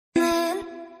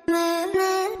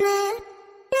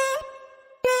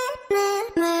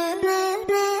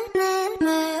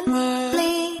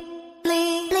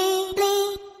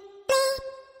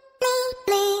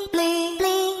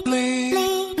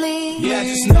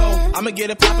know I'ma get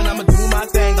it poppin', I'ma do my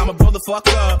thing, I'ma blow the fuck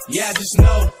up. Yeah, just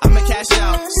know I'ma cash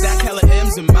out, stack hella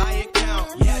M's in my account.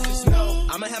 Yeah, just know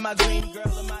I'ma have my dream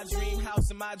girl in my dream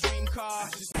house in my dream car.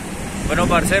 Bueno,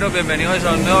 parceros, bienvenidos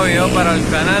a un nuevo video para el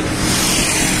canal.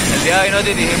 El día de hoy nos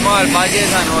dirigimos al Valle de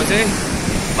San José.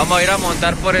 Vamos a ir a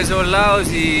montar por esos lados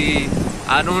y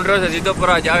a dar un rocecito por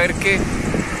allá a ver qué.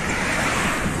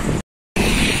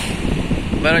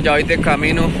 Bueno, ya voy de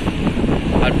camino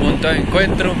al punto de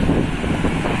encuentro.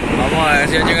 Vamos a ver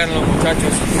si ya llegan los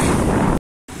muchachos.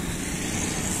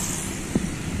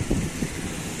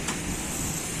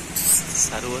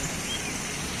 Saludos.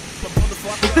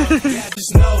 Yeah,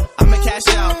 just know I'ma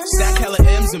cash out, stack hella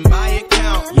M's in my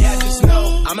account. Yeah, just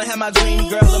know I'ma have my dream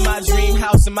girl in my dream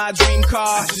house in my dream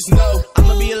car. Just know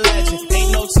I'ma be a legend,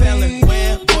 ain't no telling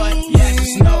when, but yeah,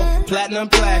 just know platinum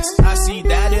plaques, I see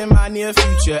that in my near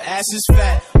future. Ass is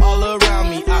fat, all around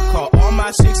me, I call all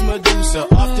my chicks Medusa.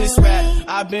 Off this rap,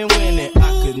 I've been winning,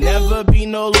 I could never be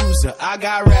no loser. I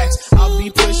got racks, I'll be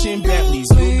pushing Bentleys,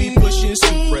 you'll be pushing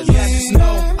Supras. Yeah, just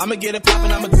know I'ma get it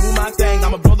poppin', I'ma do my thing,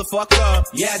 I'ma blow the fuck up.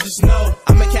 Yeah, just know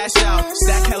I'ma cash out,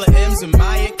 stack hella M's in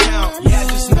my account. Yeah,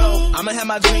 just know I'ma have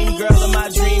my dream girl in my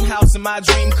dream house in my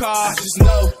dream car. Just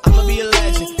know I'ma be a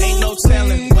legend, ain't no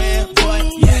telling when, but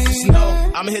yeah, just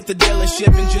know I'ma hit the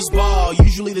dealership and just ball.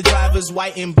 Usually the driver's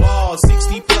white and bald,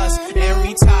 60 plus and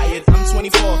retired. I'm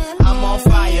 24, I'm on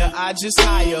fire, I just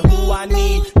hire who I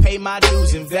need, pay my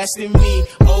dues, invest in me,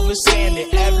 overstand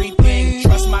it, everything,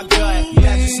 trust my gut.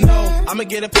 Yeah, just know I'ma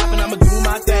get it poppin', I'ma do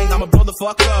my thing, I'ma blow the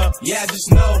fuck up. Yeah,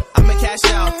 just know I'ma cash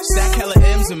out, stack hella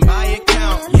M's in my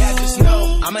account. Yeah, just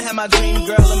know I'ma have my dream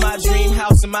girl in my dream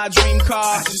house in my dream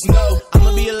car. Just know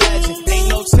I'ma be a legend, ain't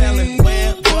no telling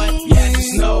when, but yeah,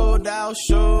 just know thou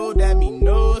show that me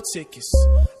no tickets.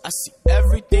 I see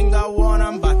everything I want,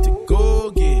 I'm about to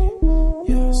go get it.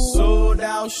 Yeah, sold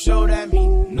out show that me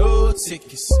no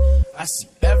tickets. I see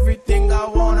everything I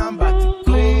want, I'm about to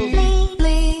go get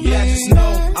it. Yeah, just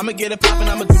know I'ma get it poppin',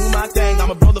 I'ma do my thing,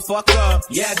 I'ma blow the fuck up.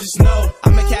 Yeah, just know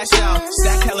I'ma cash out,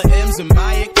 stack hella M's in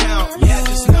my account. Yeah,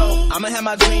 just know I'ma have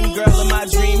my dream girl in my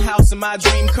dream house in my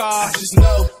dream car. Just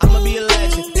know I'ma be a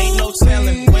legend, ain't no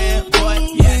telling when, but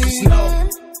yeah, just know.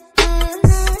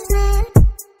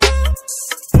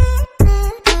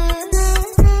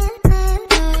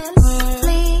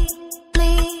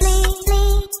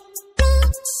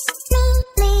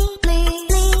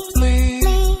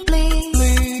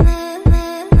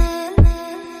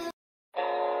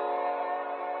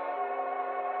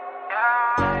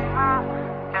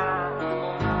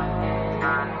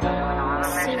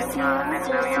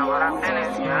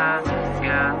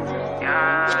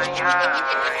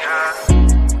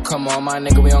 Come on, my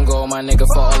nigga, we don't go, my nigga,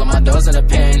 for all of my doors in the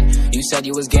pen. You said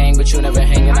you was gang, but you never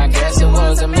hanging, I guess it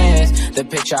was a miss. The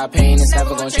picture I paint is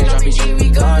never gonna change, RPG, we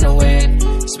gonna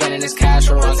win. Spending this cash,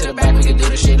 roll on to the back, we can do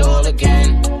this shit all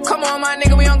again. Come on, my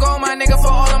nigga, we don't go, my nigga, for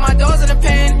all of my doors in the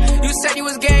pen. You said you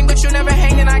was gang, but you never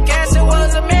hanging, I guess it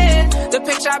was a myth. The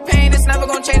picture I paint is never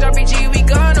gonna change, RPG, we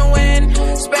gonna win.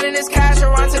 Spending this cash,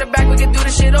 roll on to the back, we can do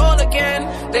this shit all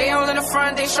again. They all in the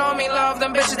front, they show me love,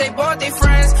 them bitches, they bought their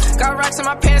friends. Got racks in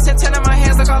my pants and 10 in my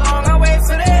hands, look how long I wait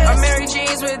for this. I'm Mary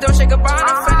Jeans with Dolce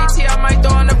Gabbana, Fendi T, I might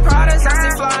throw on the Pradas. I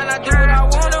stay fly and I do what I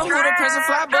wanna. Who the Prince of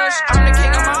Flatbush? I'm the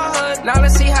king of my hood. Now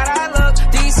let's see how that look.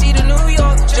 DC to New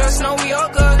York, just know we all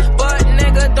good. But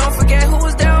nigga, don't forget who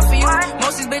was down for you.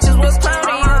 Most these bitches was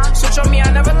clowning you. Switch on me,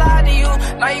 I never lied to you.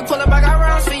 Now you pull up, I got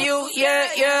rounds for you. Yeah,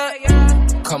 yeah,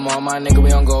 yeah. Come on, my nigga, we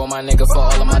don't go, my nigga, for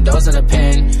all of my doors in the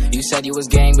pen. You said you was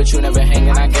gang, but you never hanging,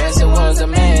 I guess it was a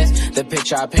miss. The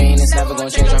picture I paint is never gonna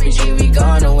change, RPG, we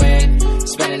gonna win.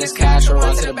 Spending this cash, roll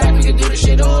on to the back, we can do this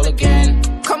shit all again.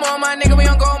 Come on, my nigga, we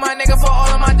don't go, my nigga, for all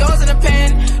of my doors in the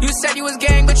pen. You said you was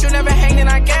gang, but you never hanging,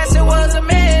 I guess it was a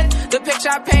myth. The picture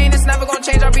I paint is never gonna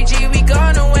change, RPG, we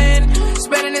gonna win.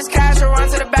 Spending this cash, roll on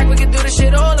to the back, we can do this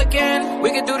shit all again.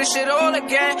 We can do this shit all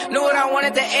again. Knew what I wanted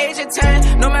at the age of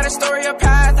 10. No matter story or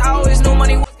path, I always knew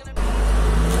money was gonna...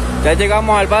 Ya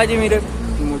llegamos al Valle, miren,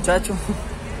 el muchacho.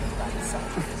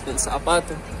 El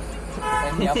zapato.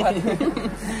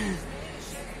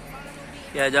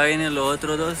 Y allá vienen los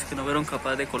otros dos que no fueron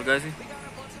capaces de colgarse.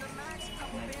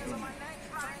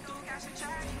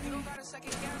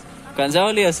 ¿Cansado,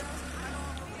 Elías?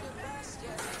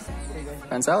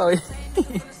 ¿Cansado hoy?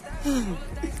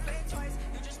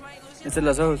 Este es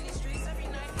los ojos.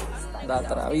 La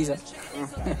traviesa.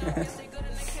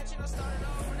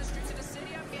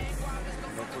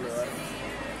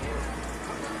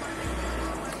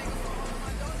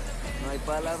 No hay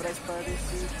palabras para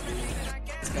decir.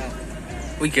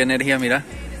 Uy, qué energía, mira.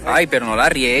 Ay, pero no la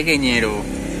riegue, ñero.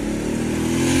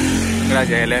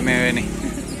 Gracias, LMN.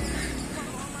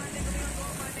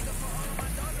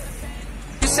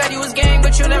 said you was gang,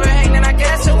 but you never hanged, and I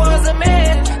guess it was a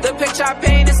myth. The picture I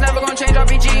paint is never gonna change.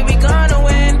 RPG, we gonna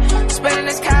win. Spending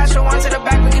this cash from one to the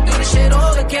back, we can do this shit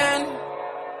all again.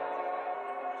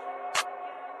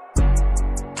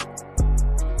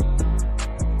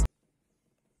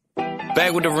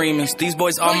 Back with the remix. These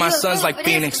boys are my sons like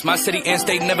Phoenix. My city and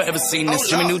state never ever seen this.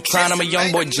 Jimmy Neutron, I'm a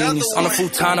young boy genius. On a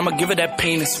futon, I'ma give it that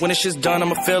penis. When this shit's done,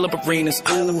 I'ma fill up arenas.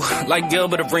 Ooh, like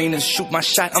Gilbert Arenas. Shoot my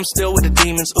shot, I'm still with the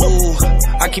demons. Ooh,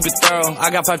 I keep it thorough. I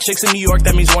got 5 chicks in New York,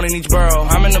 that means 1 in each borough.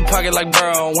 I'm in the pocket like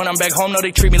Burrow. When I'm back home, no,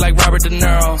 they treat me like Robert De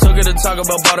Niro. Took her to talk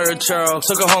about butter or churro.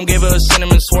 Took her home, gave her a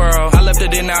cinnamon swirl. I left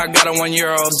it in, now I got her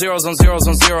 €1. Zeros on zeros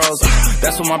on zeros.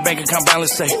 That's what my bank account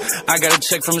balance say. I got a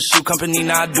check from a shoe company,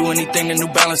 now I do anything the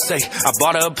New Balance say. I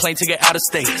bought her a plane to get out of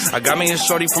state. I got me a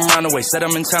shorty from round the way. Said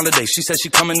I'm in town today. She said she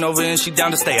coming over and she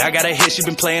down to stay. I got a hit, she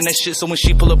been playing that shit. So when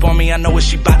she pull up on me, I know what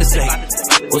she bout to say.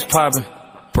 What's poppin'?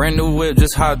 Brand new whip,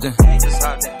 just hopped in.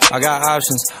 I got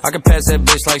options. I can pass that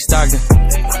bitch like Stockton.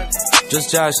 Just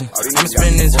joshing. I'ma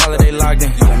spend this holiday locked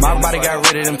in. My body got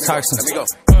rid of them toxins.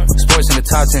 Sports in the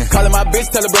top 10. Calling my bitch,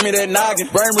 tell her bring me that noggin.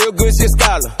 Brain real good, shit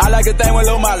scholar. I like a thing with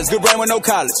low mileage, good brain with no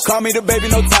college. Call me the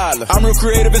baby, no Tyler. I'm real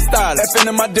creative and stylish. F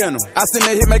in my denim. I send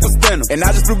that hit, make them spin 'em. And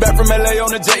I just flew back from LA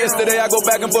on the jet yesterday. I go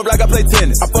back and forth like I play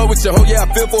tennis. I fuck with your hoe, yeah, I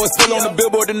feel for it. Still on the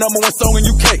Billboard, the #1 song in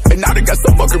UK. And now they got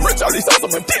so fucking rich, all these songs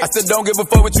on my dick. I said don't give a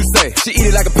fuck what you say. She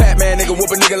eat it like a Pac-Man, nigga.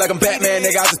 Whoop a nigga like I'm Batman,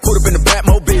 nigga. I just put up in the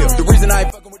Batmobile. The reason I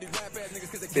ain't fucking with these rap ass niggas.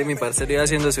 De mi parcero iba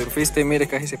haciendo surfista y mire,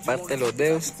 casi se parte los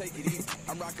dedos.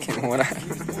 Qué mora.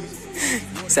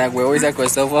 Se agüevó y se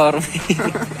acostó por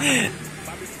dormir.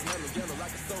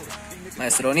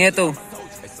 Maestro Nieto.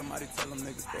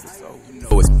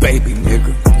 Oh, it's baby,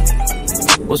 nigga.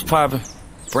 What's poppin'?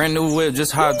 Brand new whip,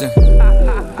 just hopped in.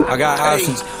 I got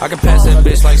options. I can pass that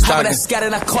bitch like Stockton.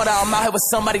 Scattered, I caught her. I'm out here with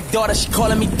somebody's daughter. She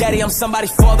calling me daddy. I'm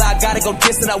somebody's father. I gotta go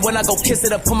kiss it. When I go kiss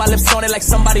it, I put my lips on it like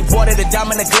somebody bought it. A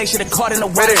diamond, a glacier, the card in the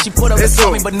water. She put up and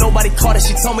told me, but nobody caught it.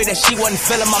 She told me that she wasn't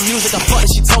feeling my music. I fought it.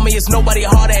 She told me it's nobody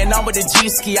harder, and I'm with the G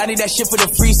ski. I need that shit for the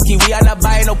free ski. We are not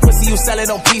buying no pussy. You sell it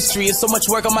on Peachtree. It's so much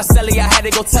work on my celly. I had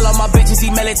to go tell all my bitches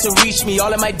email it to reach me.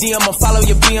 All in my DM, I follow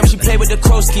your BM. She played with the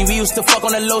Krosky. We used to fuck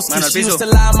on the low ski. She used to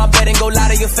lie on my bed and go lie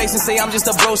to your face and say I'm just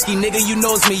a broski. Nigga, you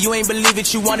knows me. You ain't believe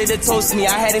it. You wanted to toast me.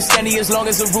 I had it standing as long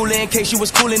as a ruler in case you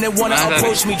was coolin' and wanna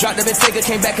approach me. Dropped the Bentayga,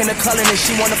 came back in the color and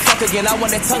she wanna fuck again. I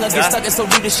want that tongue again, stuck it so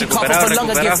deep that she coughing for lung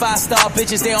again. 5-star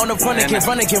bitches, they on the run again,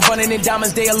 running in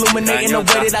diamonds, they illuminating the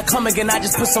way that I come again. I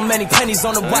just put so many pennies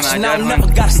on the watch and I never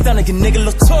got a stun again, nigga.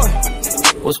 Look toward.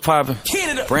 What's poppin'?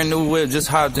 Brand new whip, just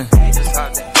hopped in.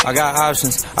 I got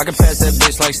options. I can pass that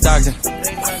bitch like Stockton.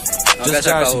 Just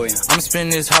joshing. I'm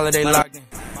spending this holiday locked in.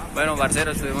 Bueno,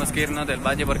 parceros, tuvimos que irnos del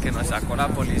valle porque nos sacó la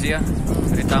policía.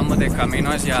 Ahorita vamos de camino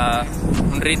hacia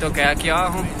un rito que hay aquí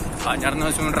abajo,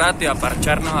 bañarnos un rato y a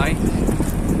parcharnos ahí.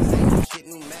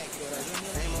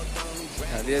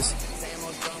 Adiós.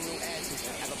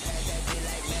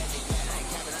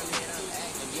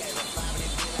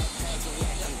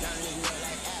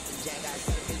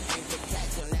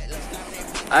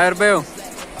 A ver, veo.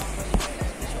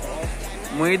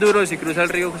 Muy duro si cruza el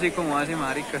río así como hace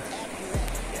marica.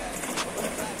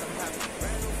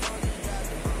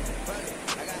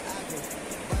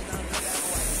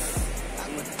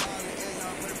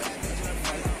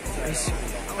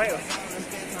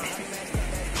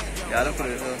 Ya lo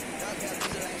cruzó.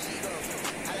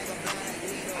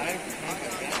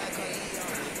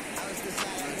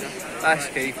 Ay,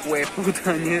 que hijo de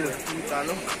puta mierda.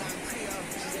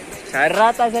 ¿Sabe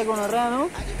rata ese gonorrea, no?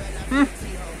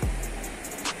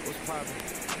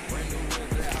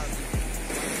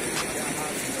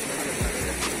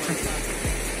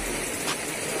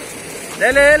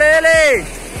 ¡Dele, dele, dele!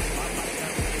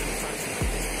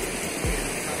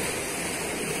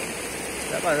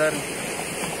 ¿Qué va a pasar?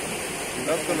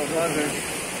 Loco lo pasa.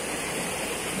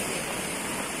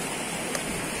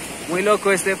 Muy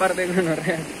loco este par de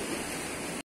gonorrea.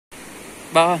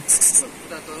 Va.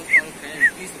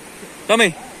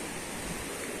 Tome.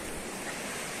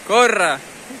 Corra.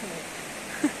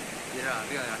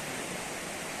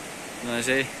 No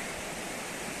sé.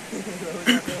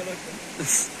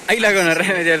 Ahí la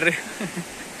gonorrea metió el río.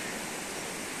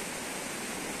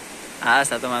 Ah,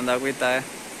 está tomando agüita,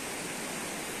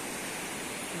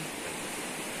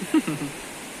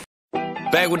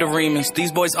 Bag with the remix.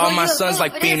 These boys all my sons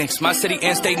like Phoenix. My city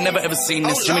and state never ever seen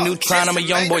this. Jimmy Neutron, I'm a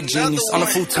young boy genius. On a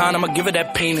futon, I'ma give it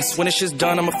that penis. When this shit's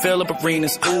done, I'ma fill up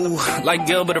arenas. Ooh, like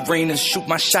Gilbert Arenas. Shoot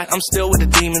my shot, I'm still with the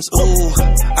demons. Ooh,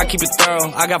 I keep it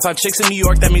thorough. I got 5 chicks in New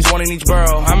York, that means 1 in each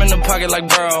borough. I'm in the pocket like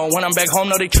Burrow. When I'm back home,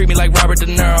 no, they treat me like Robert De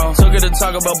Niro. Took her to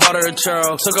Taco Bell, bought her a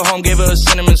churro. Took her home, gave her a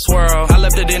cinnamon swirl. I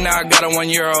left it in, now I got her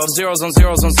 €1. Zeros on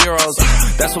zeros on zeros.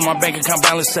 That's what my bank account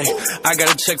balance say. I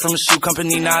got a check from a shoe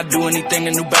company, now I do anything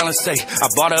a New Balance say. I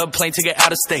bought her a plane ticket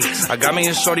out of state. I got me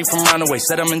a shorty from Roundaway.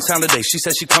 Said I'm in town today. She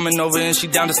said she coming over and she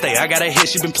down to stay. I got a hit,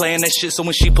 she been playing that shit. So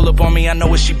when she pull up on me, I know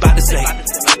what she bout to say.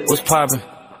 What's poppin'?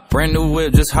 Brand new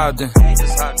whip, just hopped in.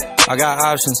 I got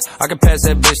options. I can pass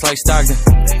that bitch like Stockton.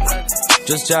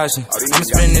 Just joshing. I'm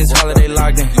spending this holiday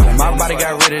locked in. My body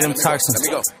got rid of them toxins.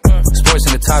 Sports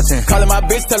in the top 10. Calling my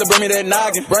bitch, tell her bring me that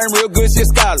noggin. Brain real good, shit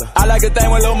scholar. I like a thing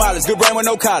with low mileage, good brain with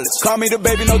no college. Call me the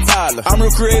baby, no Tyler. I'm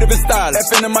real creative and stylish.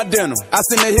 F in my denim. I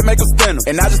send that hit, make them spin 'em.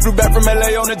 And I just flew back from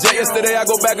LA on the jet yesterday. I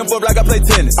go back and forth like I play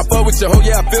tennis. I fuck with your hoe,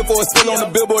 yeah, I feel for it. Still on the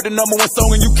Billboard, the #1 song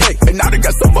in UK. And now they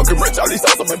got so fucking rich, all these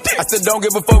hoes on my dick. I said, don't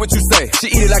give a fuck what you say. She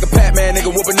eat it like a Pac-Man,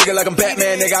 nigga. Whoop a nigga like I'm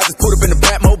Batman, nigga. I just put up in the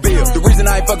Batmobile. The reason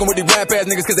I ain't fucking with these rap ass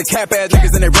niggas, cause they cap ass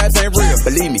niggas and they raps ain't real.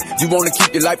 Believe me, you wanna keep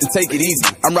your life, then take it easy.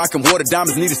 I'm rocking water,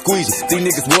 diamonds need a squeegee. These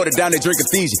niggas water down, they drinking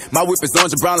Fiji. My whip is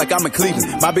orange and brown like I'm in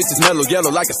Cleveland. My bitch is mellow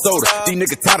yellow like a soda. These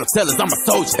niggas title tellers, I'm a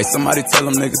soldier. Hey, somebody tell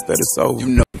them niggas that it's over. You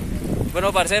know.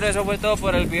 Bueno, parcero, eso fue todo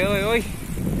por el video de hoy.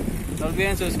 No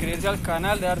olviden suscribirse al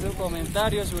canal, dejar su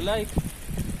comentario, su like.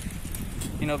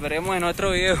 Y nos veremos en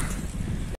otro video.